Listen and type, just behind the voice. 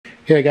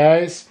Hey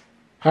guys,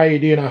 how you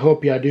doing? I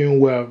hope you are doing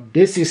well.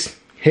 This is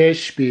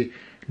HP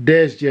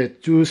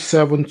Deskjet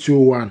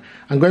 2721.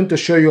 I'm going to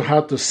show you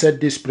how to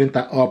set this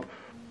printer up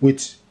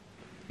with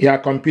your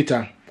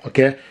computer.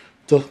 Okay,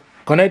 to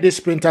connect this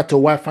printer to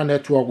Wi-Fi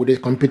network with the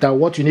computer,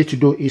 what you need to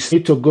do is you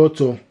need to go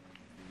to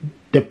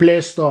the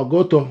Play Store,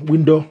 go to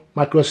Windows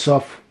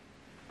Microsoft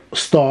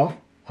Store,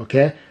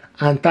 okay,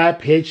 and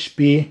type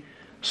HP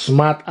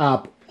Smart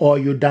App, or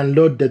you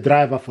download the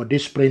driver for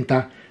this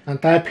printer and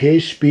type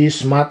HP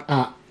Smart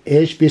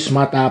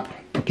App,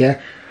 okay,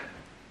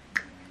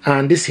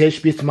 and this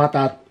HP Smart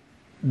App,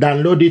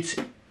 download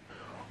it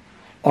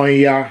on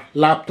your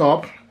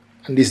laptop,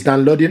 and it's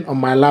downloading on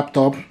my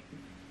laptop.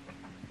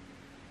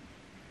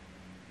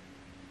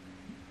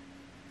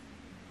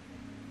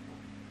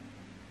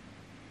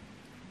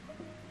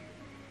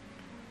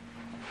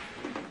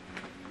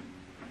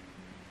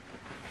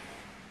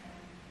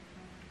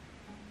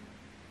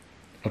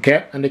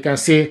 Okay, and you can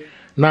see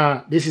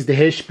now this is the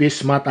HP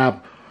Smart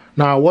App.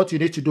 Now what you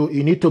need to do,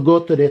 you need to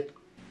go to the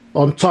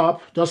on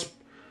top, just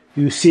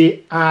you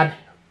see add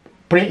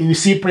print, you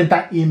see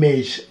printer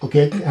image,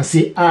 okay, and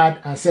see add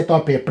and set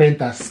up a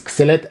printer.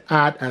 Select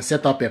add and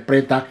set up a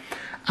printer,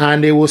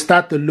 and it will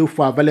start to look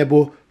for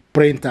available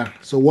printer.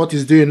 So what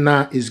it's doing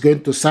now is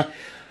going to start.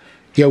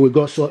 Here we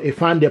go. So it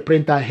found the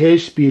printer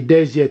HP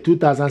Deskjet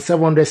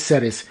 2700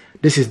 series.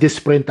 This is this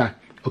printer.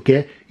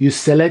 Okay, you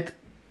select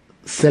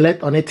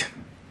on it.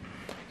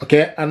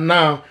 Okay, and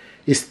now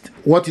it's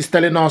what is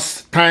telling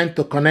us time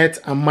to connect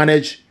and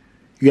manage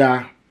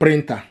your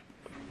printer.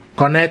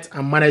 Connect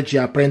and manage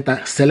your printer.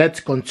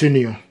 Select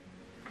continue.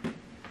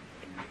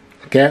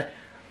 Okay,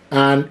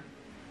 and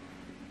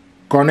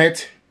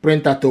connect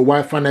printer to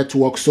Wi-Fi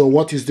network. So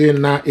what is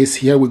doing now is,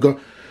 here we go,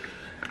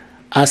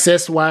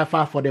 access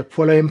Wi-Fi for the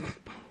following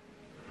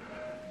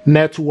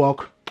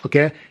network.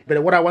 Okay,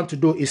 but what I want to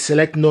do is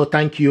select no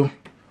thank you.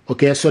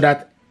 Okay, so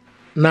that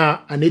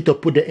now I need to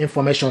put the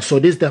information. So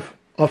this is the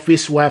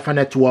office Wi-Fi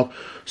network.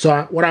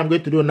 So what I'm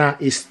going to do now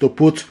is to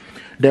put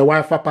the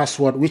Wi-Fi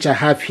password, which I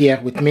have here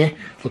with me.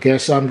 Okay,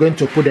 so I'm going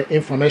to put the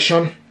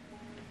information.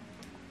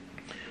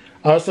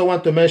 I also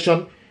want to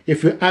mention,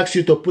 if you ask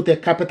you to put a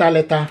capital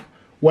letter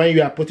when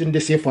you are putting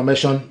this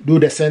information, do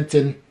the same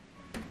thing.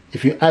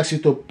 If you ask you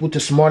to put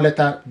a small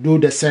letter, do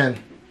the same.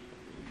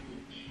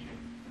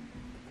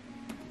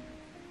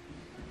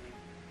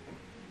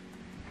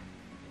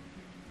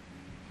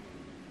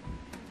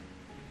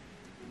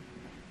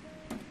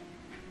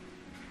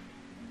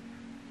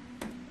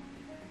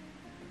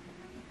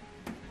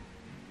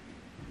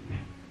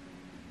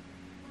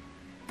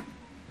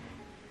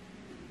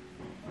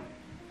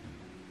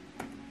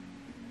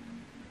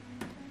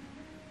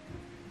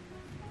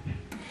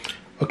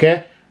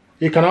 Okay,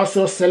 you can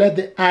also select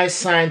the I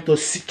sign to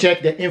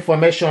check the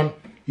information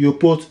you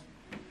put,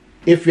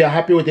 if you are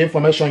happy with the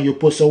information you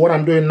put. So what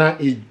I'm doing now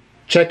is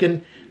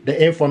checking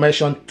the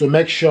information to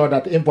make sure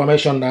that the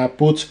information that I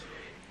put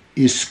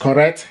is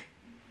correct.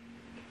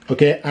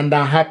 Okay, and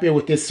I'm happy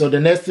with it. So the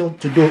next thing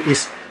to do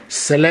is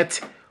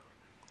select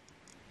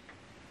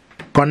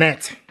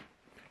connect.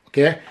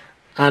 Okay,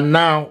 and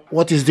now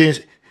what is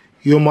this?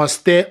 You must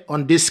stay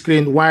on this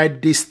screen while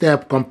this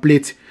step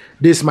complete.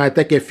 This might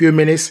take a few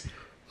minutes.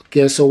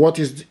 Okay, so what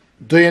is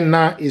doing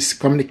now is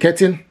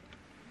communicating. You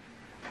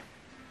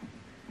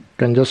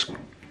can just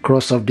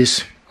cross off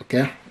this.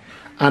 Okay,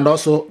 and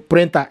also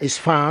printer is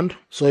found.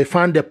 So I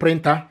found the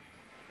printer.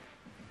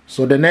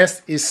 So the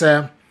next is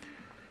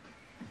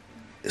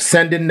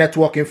sending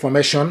network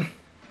information.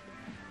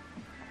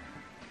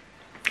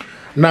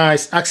 Now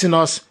it's asking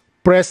us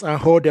press and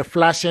hold the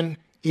flashing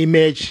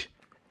image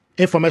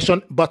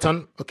information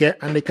button. Okay,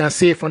 and you can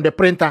see from the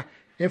printer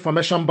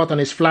information button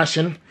is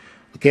flashing.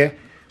 Okay,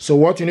 so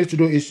what you need to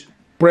do is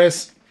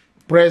press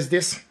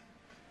this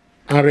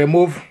and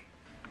remove.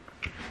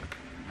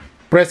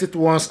 Press it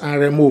once and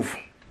remove.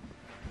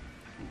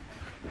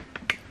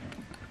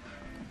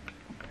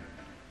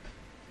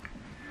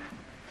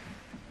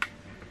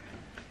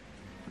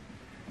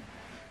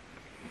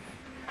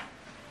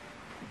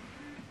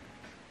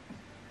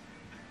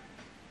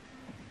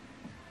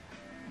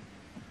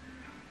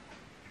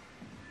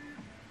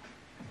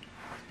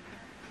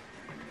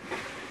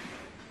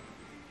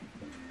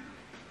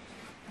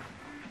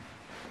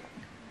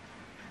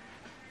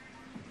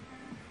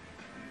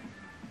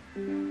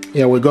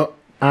 Here we go,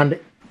 and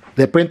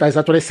the printer is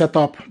actually set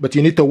up, but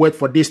you need to wait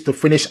for this to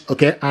finish.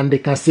 Okay, and they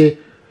can see,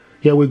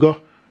 here we go,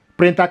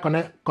 printer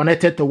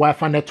connected to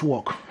Wi-Fi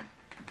network.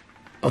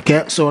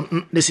 Okay, so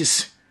this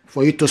is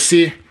for you to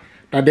see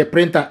that the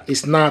printer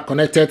is now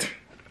connected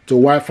to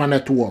Wi-Fi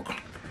network.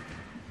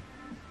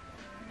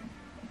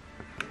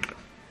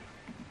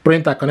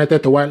 Printer connected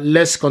to Wi-Fi.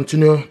 Let's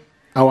continue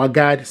our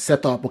guide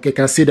setup. Okay, you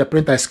can see the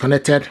printer is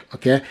connected.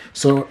 Okay,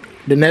 so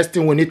the next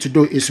thing we need to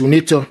do is we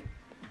need to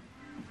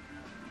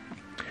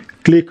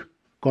click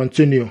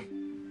continue.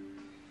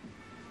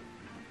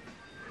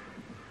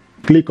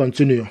 Click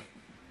continue.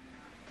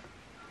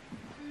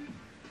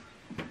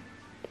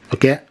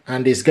 Okay,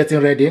 and it's getting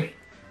ready.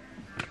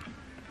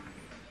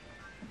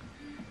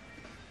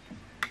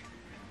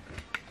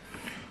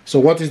 So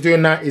what it's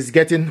doing now is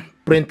getting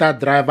printer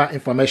driver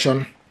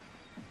information.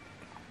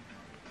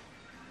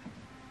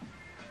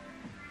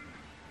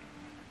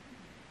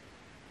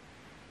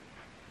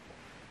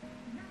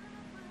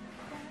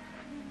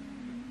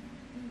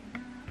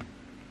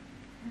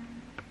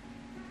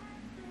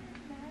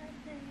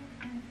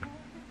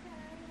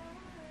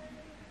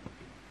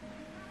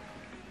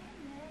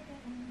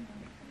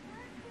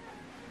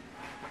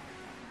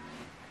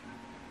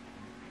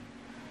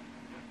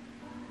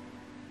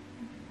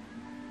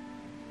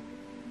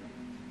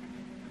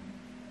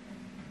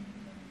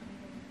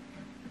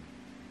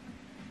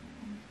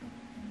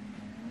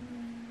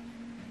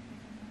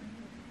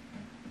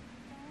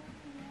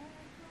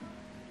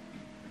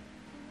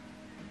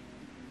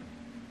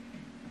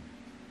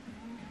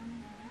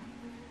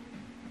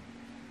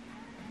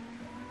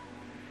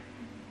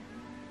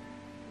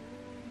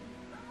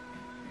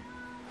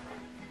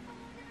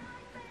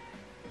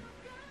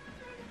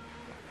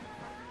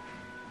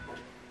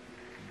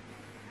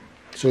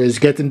 So it's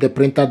getting the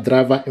printer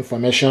driver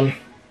information.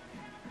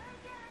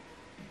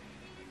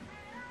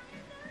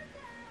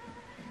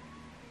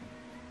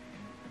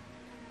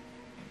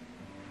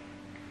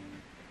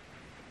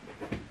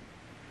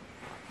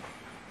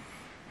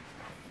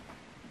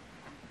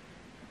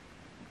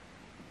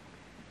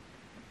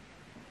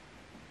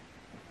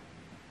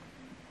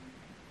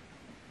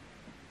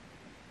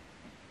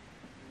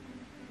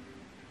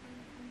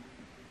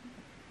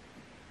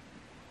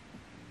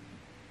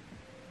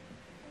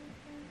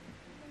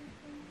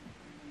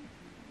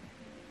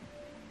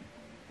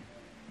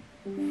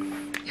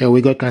 Here we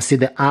go, you can see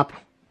the app,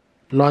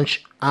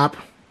 launch app.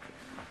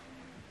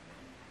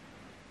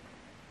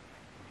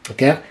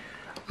 Okay,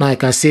 now you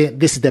can see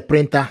this is the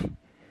printer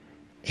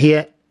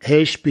here,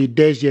 HP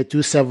Deskjet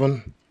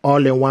 27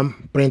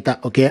 all-in-one printer.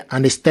 Okay,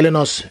 and it's telling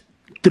us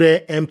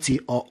tray empty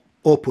or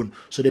open,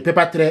 so the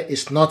paper tray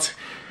is not.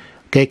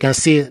 Okay, you can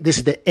see this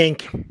is the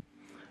ink.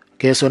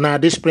 Okay, so now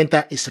this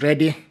printer is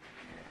ready.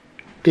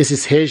 This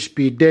is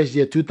HP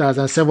Deskjet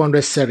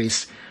 2700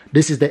 series.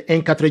 This is the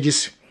ink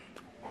cartridges.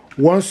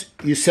 Once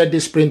you set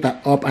this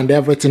printer up and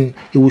everything,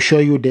 it will show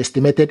you the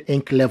estimated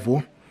ink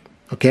level.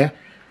 Okay,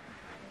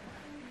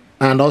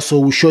 and also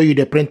will show you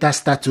the printer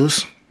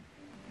status,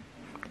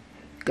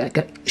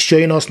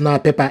 showing us now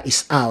paper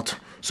is out.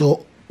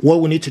 So what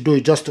we need to do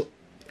is just to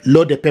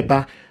load the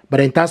paper.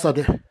 But in terms of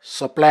the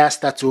supplier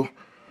status,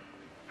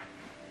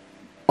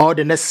 all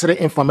the necessary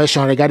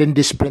information regarding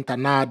this printer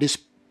now this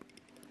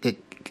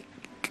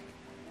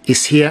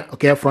is here.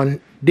 Okay, from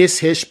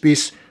this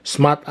HP's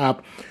smart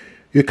app,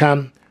 you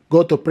can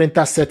go to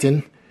printer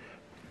setting,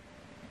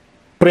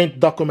 print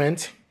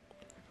document,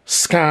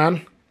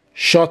 scan,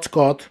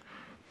 shortcut,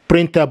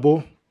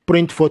 printable,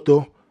 print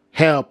photo,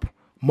 help,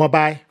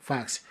 mobile,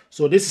 fax.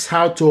 So this is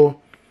how to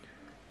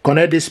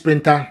connect this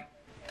printer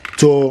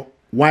to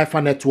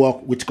Wi-Fi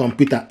network with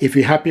computer. If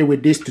you're happy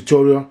with this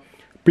tutorial,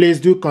 please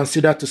do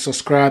consider to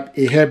subscribe.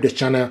 It helps the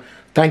channel.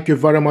 Thank you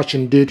very much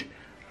indeed,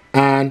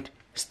 and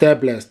stay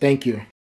blessed. Thank you.